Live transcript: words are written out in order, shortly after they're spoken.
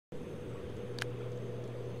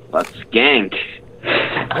Let's gank.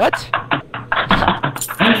 What?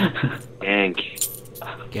 Gank.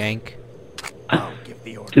 Gank. I'll give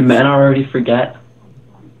the order. Did men already forget?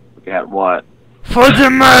 Forget what? For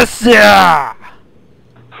Demacia!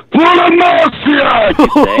 For Demacia!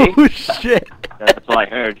 Oh shit! That's what I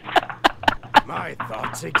heard. My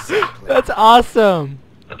thoughts exactly. That's awesome!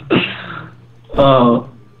 Oh.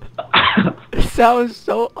 That was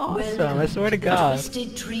so awesome, I swear to God. Okay,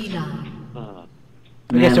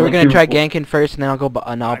 Man, so we're like gonna you're- try ganking first, and then I'll go.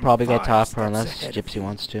 And I'll I'm probably get 5 top, or steps unless ahead of Gypsy you.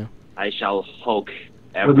 wants to. I shall Hulk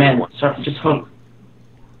But man, everyone. sorry, just hook.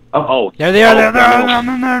 Oh, There they are! oh,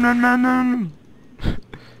 There. no.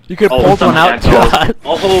 You could Oh, pull stop, one out to Shaco. us.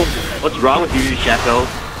 Oh, what's wrong with you, Shaco?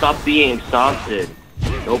 Stop being exhausted.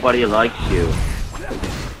 Nobody likes you.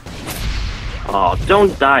 Oh,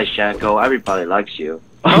 don't die, Shaco. Everybody likes you.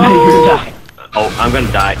 Oh. Oh, I'm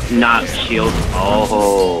gonna die. Not shield.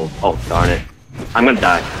 Oh, darn it. I'm gonna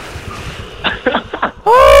die.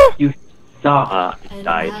 You suck.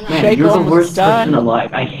 Died. Man, Shaco you're the almost worst died. person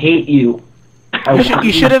alive. I hate you. I want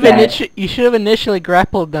You should have dead. initially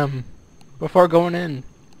grappled them before going in.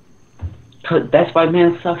 'Cause that's why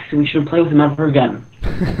man sucks, and we shouldn't play with him ever again.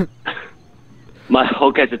 My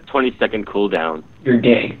Hulk has a 20-second cooldown. You're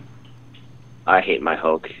gay. I hate my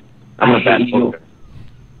Hulk. I'm I a bad hate you. hooker.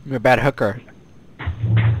 You're a bad hooker.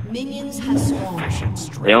 Minions have spawned.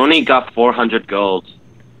 They only got 400 gold.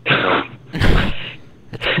 So,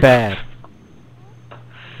 That's bad.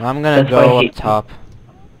 Well, I'm gonna That's why I go up hate top.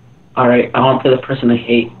 Alright, I want to play the person I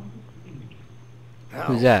hate.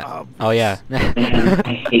 Who's that? Oh yeah. Man,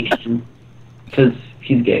 I hate him. Because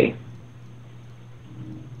he's gay.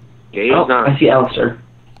 gay is Oh, not. I see Alistair.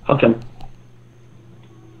 Hook him.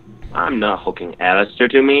 I'm not hooking Alistair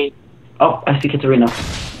to me. Oh, I see Katarina.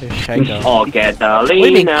 There's Shaco. Oh, Catalina. What do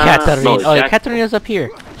you mean Katarina? No, Oh, Jack- Katarina's up here.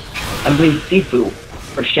 I believe Sifu.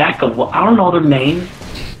 Or Shaco. Well, I don't know their names.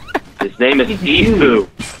 His name is It's Sifu. you.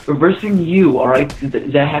 Reversing you, alright?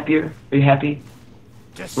 Is that happier? Are you happy?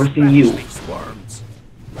 We're seeing you. These worms.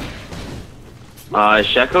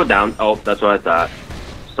 Shaco down. Oh, that's what I thought.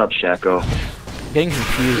 Stop, Shaco. I'm getting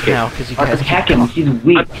confused now because you guys Attack him. He's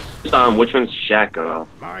weak. Which one's Shaco?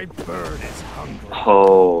 My bird is hungry.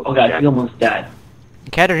 Oh, Oh god, Shaco. he almost died.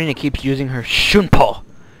 Katarina keeps using her Shunpo.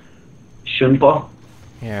 Shunpo?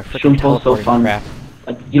 Yeah, freaking Shunpo's so teleporting fun. crap.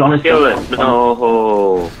 Like, you don't understand. Kill how it. fun-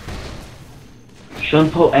 No.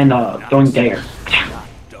 Shunpo and throwing dagger.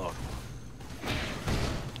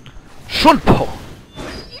 Shunpo.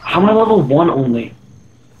 How am I level 1 only?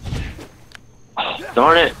 Oh,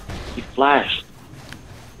 darn it. He flashed.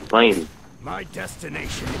 Flame. My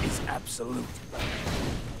destination is absolute.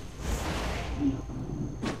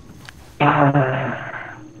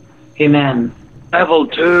 Hey man, Level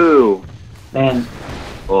 2. man.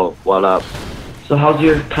 Oh, what up? So how's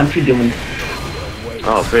your country doing?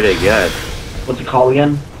 Oh, pretty good. What's it called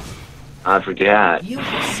again? I forgot. You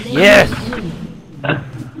have slain Yes. an enemy.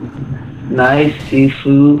 Nice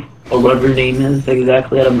Sifu, or whatever your name is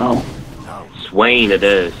exactly. I don't know. Swain it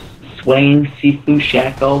is. Swain, Sifu,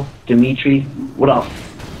 Shaco, Dimitri. What else?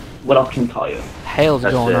 What else can we call you? Hell's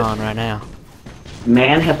That's going it. on right now.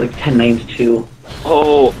 Man has like 10 names too.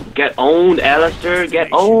 Oh, get owned, Alistair. Get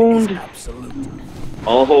owned. Absolute.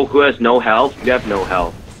 Oh, who has no health? You have no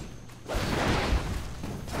health.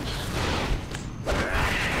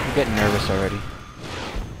 I'm getting nervous already.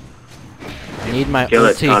 I need my Kill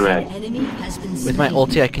it, ulti. Conrad. An enemy has been slain. With my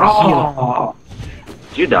ulti, I can heal. Oh,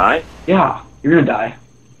 Did you die? yeah. You're gonna die.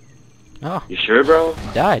 Oh, You sure, bro?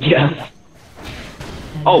 died. Yes.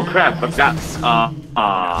 Oh crap! I forgot.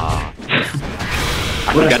 I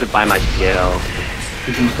forgot to buy my skill.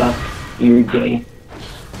 Because you suck. You're gay.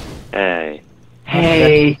 Hey.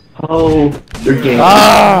 Hey. Oh, you're gay.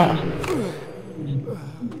 Ah!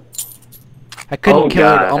 I couldn't Oh,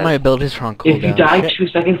 kill it. God. All my abilities were on cooldown. If you die Shit. 2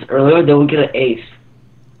 seconds earlier, they will get an ace.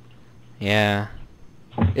 Yeah.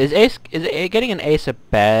 Is getting an ace a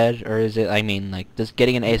bad, or is it? I mean, like, does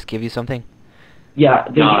getting an ace give you something? Yeah.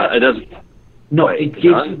 they No, get- it doesn't. No, Wait, it it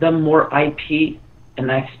gives does? them more IP and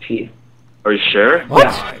XP. Are you sure? What?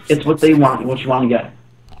 Yeah, it's what they want, what you want to get.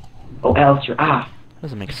 Oh, Alistair,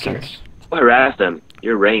 Doesn't make Scared. sense. Harass them.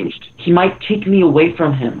 You're ranged. he might take me away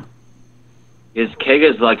from him, His keg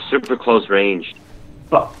is like super close ranged.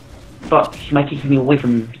 but he might take me away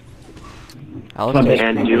from him. Alistair.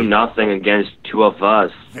 Can't do nothing against 2 of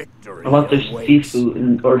us. Victory Unless there's awaits.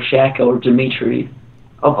 Sifu or Shaco or Dimitri.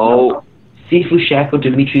 Oh, Oh. no. Sifu, Shaco,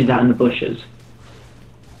 Dimitri's out in the bushes.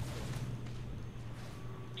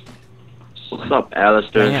 What's up,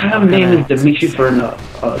 Alistair? Yeah. What kind of name is Dimitri for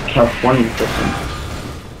a Californian person?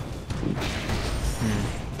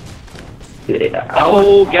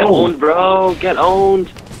 Oh, get owned, bro. Get owned.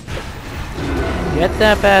 Get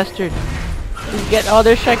that bastard. Get. Oh,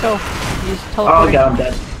 there's Shaco. He's Oh teleporting. god, I'm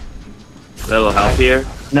dead. Little help here.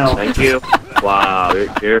 No. Thank you. Wow,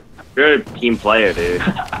 you're a team player, dude.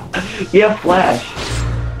 Yeah, Flash.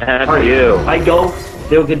 F Alright, you. I go,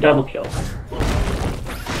 they'll get double kill.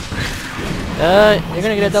 You're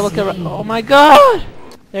gonna get a double kill. Oh my god!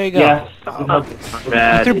 There you go. Yes. You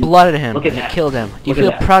Bad. threw blood at him. Look at and you that. killed him. Do you Look at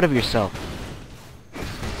feel that. proud of yourself?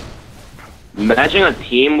 Imagine a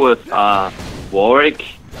team with Warwick,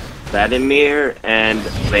 Vladimir, and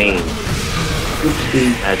Vayne. Oopsie.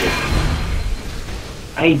 Imagine.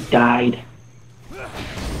 I died.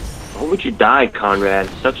 Why would you die, Conrad?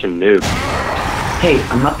 Such a noob. Hey,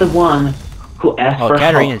 I'm not the one who asked Oh, for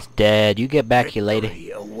Katarina's help. dead. You get back here later.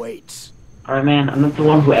 Victory awaits. Alright, man, I'm not the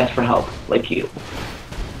one who asked for help, like you.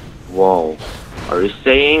 Whoa. Are you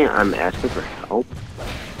saying I'm asking for help?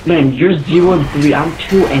 Man, you're 0 and 3, I'm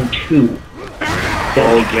 2 and 2.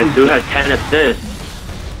 Oh, guess who has 10 assists?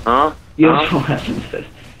 Huh? You Huh? don't have to insist.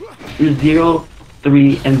 You're 0,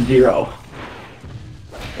 3, and 0.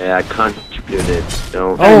 Yeah, I contributed.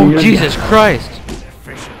 Don't. Oh, you're Jesus dead. Christ!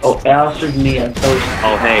 Efficient. Oh, Alistair's Mia, so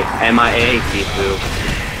Oh, hey, MIA,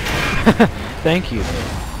 Sifu. Thank you.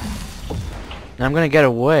 And I'm gonna get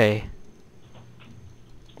away.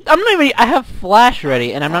 I'm not even. I have flash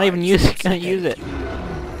ready, and I'm not even gonna use it.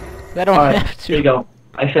 I don't alright, have here you to. go.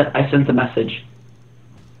 I sent the message.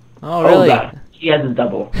 Oh really? Oh god, he has a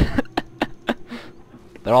double.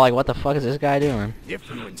 They're all like, "What the fuck is this guy doing?" If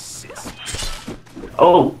you insist.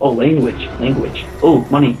 Oh, language. Oh,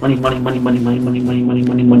 money. Oh, money.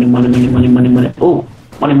 Oh,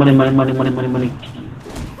 money.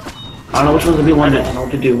 I don't know which one's the big one. I don't know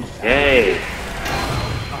what to do. Yay.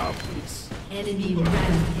 Enemy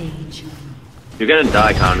rampage. You're gonna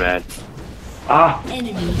die, Conrad. Ah,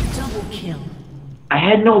 Enemy double kill. I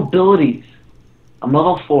had no abilities. I'm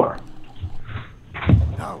level 4.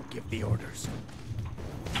 Now give the orders.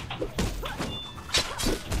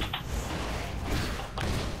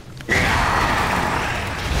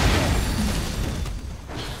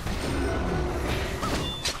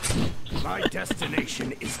 My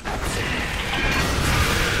destination is absolute.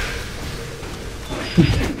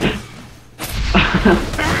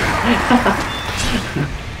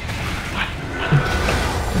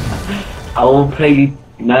 I will pay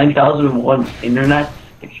 9,001 internet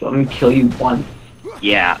if you want me to kill you once.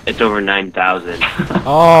 Yeah, it's over 9,000.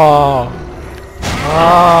 Oh.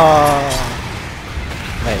 Oh.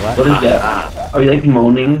 Wait, what? What is that? Are you like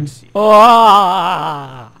moaning?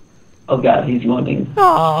 Oh. Oh god, he's moaning.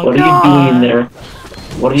 Oh, What are you doing in there?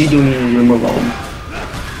 What are you doing in your room alone?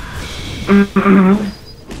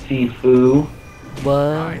 Sifu.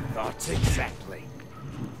 My What? thoughts exactly.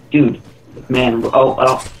 Dude, man,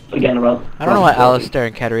 again, about. I don't know what Alistair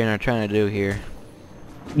and Katarina are trying to do here.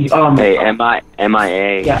 Hey,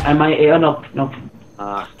 MIA. Yeah, MIA. Oh, no.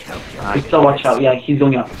 So watch out. Yeah, he's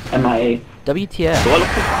going up. MIA. WTF?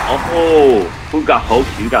 Oh, who got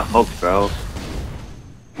hooked? You got hooked, bro.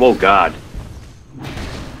 Oh god.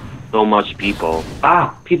 So much people.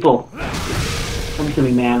 Ah, people. Come to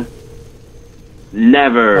me, man.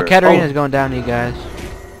 Never. Well, Katarina's going down to you guys.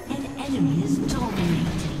 An enemy is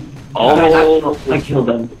dominating. Oh, I killed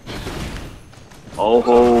him.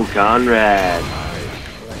 oh, Conrad.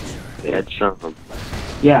 That's something.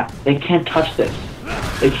 Yeah, they can't touch this.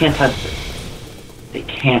 They can't touch this. They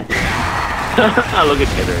can't. Look at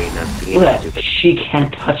Katarina. Look at that. She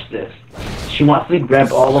can't touch this. She wants to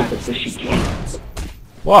grab all of this, but she can't.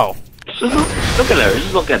 Whoa. Just look at her.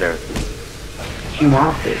 Just look at her. She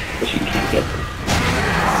wants it, but she can't get it.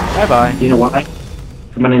 Bye bye. You know why?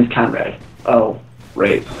 My name's Conrad. Oh,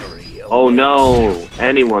 right. Oh no.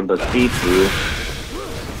 Anyone but Sifu.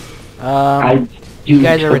 I You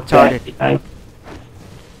guys are took that. retarded.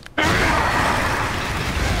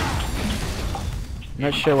 I'm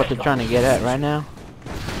not sure what they're trying to get at right now,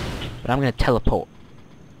 but I'm gonna teleport.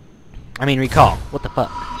 I mean recall. What the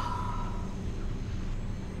fuck?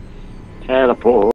 Teleport.